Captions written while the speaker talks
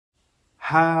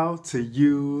How to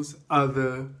use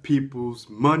other people's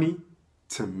money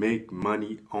to make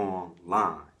money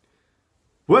online.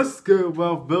 What's good,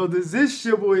 Wealth Builders? It's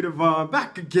your boy DeVaughn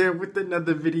back again with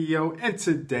another video, and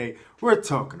today we're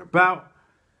talking about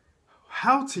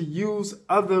how to use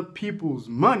other people's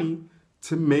money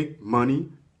to make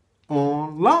money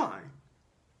online.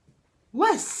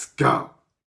 Let's go.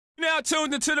 Now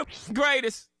tuned into the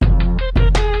greatest.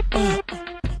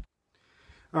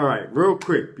 All right, real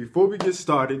quick, before we get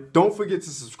started, don't forget to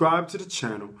subscribe to the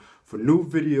channel for new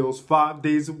videos 5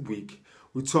 days a week.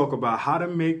 We talk about how to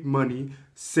make money,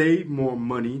 save more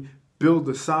money, build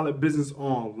a solid business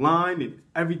online, and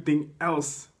everything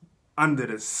else under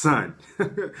the sun.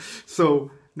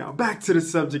 So now back to the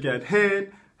subject at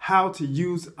hand, how to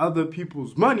use other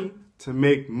people's money to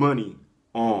make money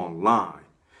online.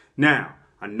 Now,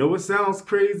 I know it sounds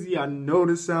crazy. I know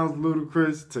this sounds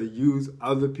ludicrous to use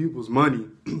other people's money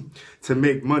to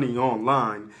make money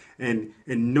online, and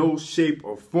in no shape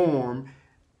or form,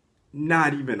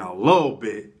 not even a little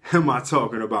bit, am I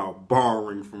talking about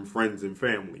borrowing from friends and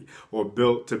family or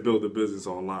to build a business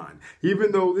online.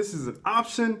 Even though this is an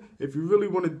option, if you really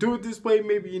want to do it this way,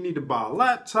 maybe you need to buy a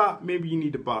laptop, maybe you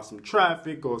need to buy some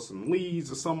traffic or some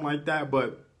leads or something like that.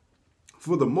 But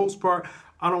for the most part,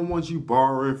 I don't want you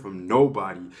borrowing from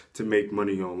nobody to make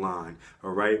money online,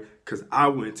 all right? Because I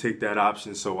wouldn't take that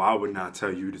option, so I would not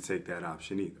tell you to take that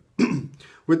option either.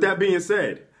 With that being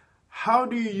said, how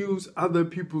do you use other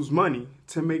people's money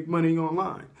to make money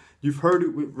online? You've heard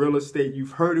it with real estate.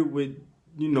 You've heard it with,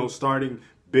 starting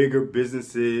bigger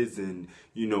businesses and,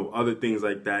 other things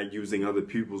like that, using other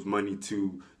people's money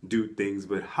to do things.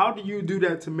 But how do you do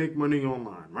that to make money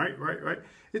online, right?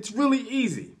 It's really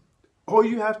easy. All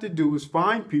you have to do is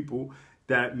find people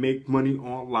that make money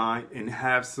online and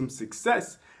have some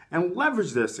success and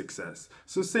leverage their success.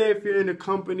 So say if you're in a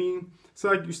company, so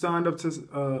like you signed up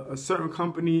to a certain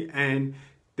company and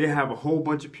they have a whole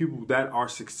bunch of people that are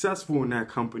successful in that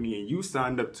company, and you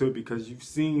signed up to it because you've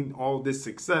seen all this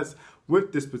success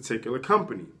with this particular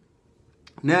company.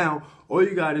 Now, all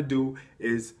you got to do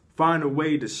is find a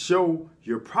way to show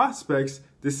your prospects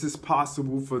this is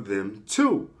possible for them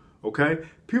too. Okay,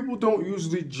 people don't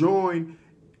usually join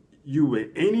you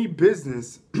in any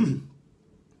business,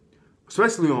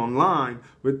 especially online,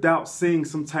 without seeing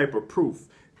some type of proof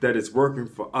that it's working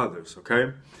for others.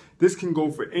 Okay, this can go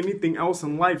for anything else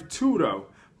in life too, though.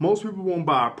 Most people won't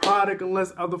buy a product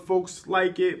unless other folks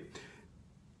like it.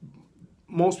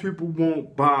 Most people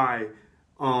won't buy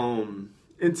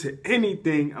into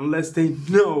anything unless they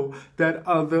know that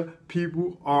other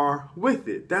people are with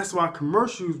it. That's why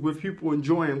commercials with people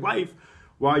enjoying life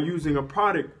while using a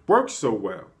product work so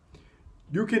well.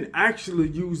 You can actually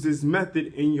use this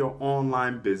method in your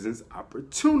online business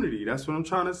opportunity. That's what I'm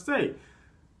trying to say.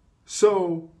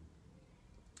 So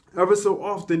ever so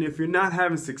often, if you're not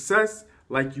having success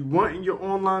like you want in your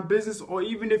online business, or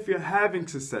even if you're having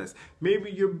success,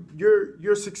 maybe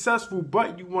you're successful,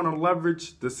 but you want to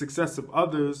leverage the success of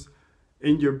others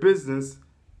in your business,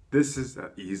 this is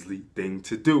an easy thing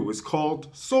to do. It's called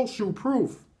social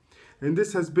proof. And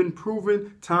this has been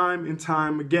proven time and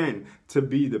time again to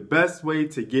be the best way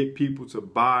to get people to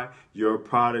buy your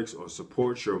products or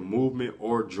support your movement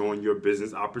or join your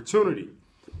business opportunity.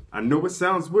 I know it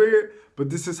sounds weird, but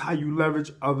this is how you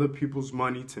leverage other people's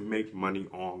money to make money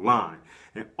online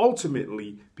and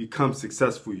ultimately become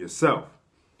successful yourself.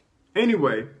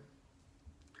 Anyway,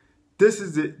 this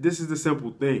is it. This is the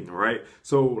simple thing, all right?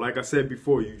 So like I said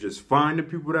before, you just find the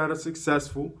people that are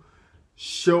successful,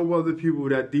 show other people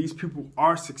that these people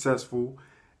are successful,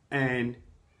 and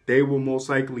they will most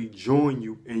likely join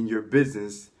you in your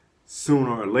business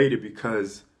sooner or later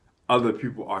because other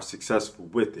people are successful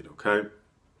with it, okay?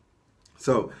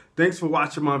 So thanks for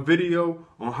watching my video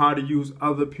on how to use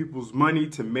other people's money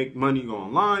to make money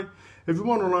online. If you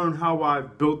want to learn how I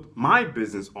built my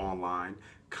business online,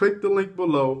 click the link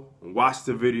below and watch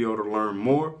the video to learn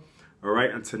more. All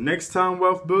right, until next time,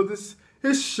 Wealth Builders,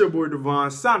 it's your boy DeVaughn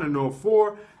signing off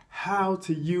for how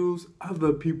to use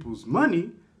other people's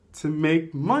money to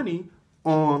make money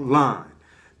online.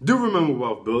 Do remember,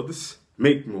 Wealth Builders,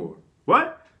 make more.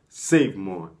 What? Save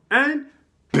more and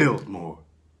build more.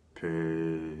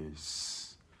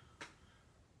 Peace.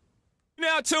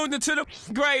 Now tuned into the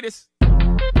greatest.